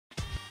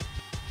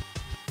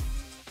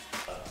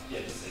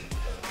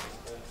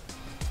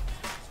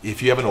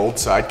If you have an old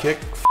sidekick,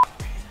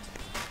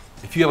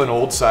 if you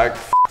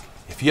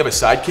have a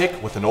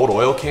sidekick with an old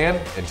oil can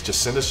and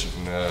just send us.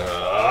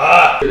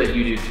 That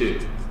you do too.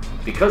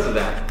 Because of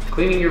that,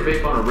 cleaning your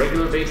vape on a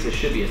regular basis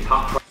should be a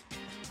top priority.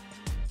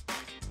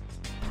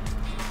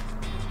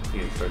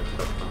 You can start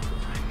to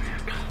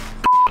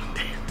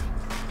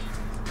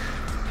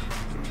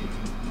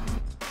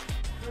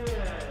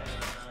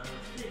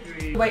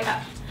Wait,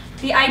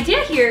 the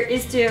idea here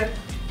is to.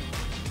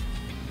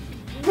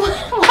 What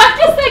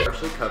does that?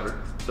 Partially covered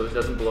so it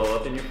doesn't blow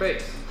up in your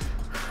face.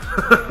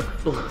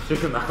 Blow through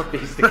the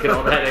mouthpiece to get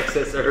all that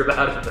excess herb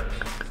out of it.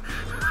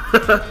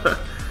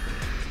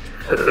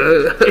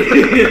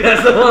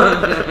 That's the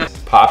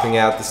one. Popping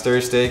out the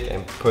stir stick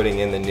and putting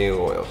in the new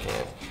oil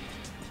can.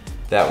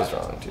 That was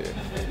wrong too.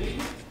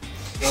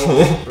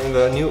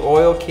 The new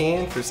oil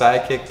can for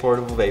Sidekick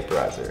portable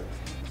vaporizer.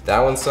 That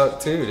one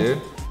sucked too,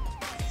 dude.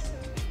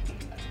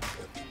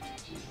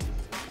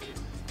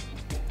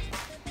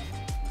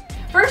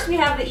 First, we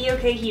have the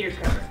EOK heater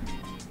cover,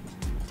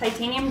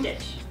 titanium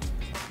dish.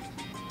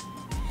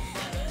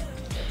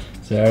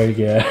 Sorry,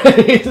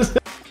 guys.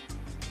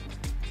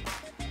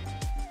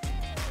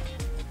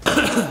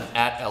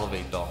 At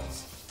Elevate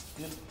Dolls.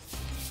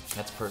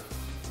 That's perfect.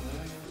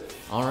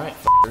 All right,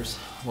 f***ers.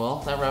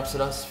 Well, that wraps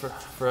it up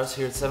for us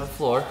here at 7th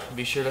Floor.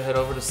 Be sure to head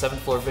over to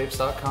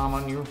 7thfloorvapes.com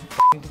on your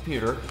f***ing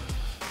computer.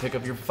 Pick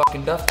up your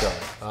fucking duff gun.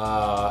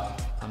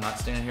 I'm not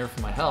standing here for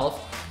my health.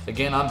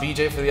 Again, I'm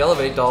BJ for the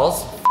Elevate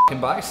Dolls. F***ing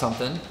buy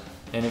something.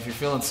 And if you're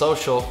feeling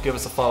social, give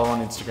us a follow on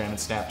Instagram and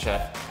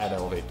Snapchat at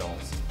Elevate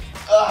Dolls.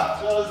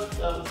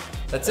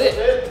 That's it.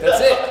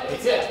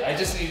 That's it. I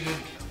just need to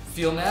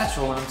feel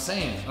natural when I'm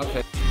saying it.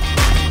 Okay.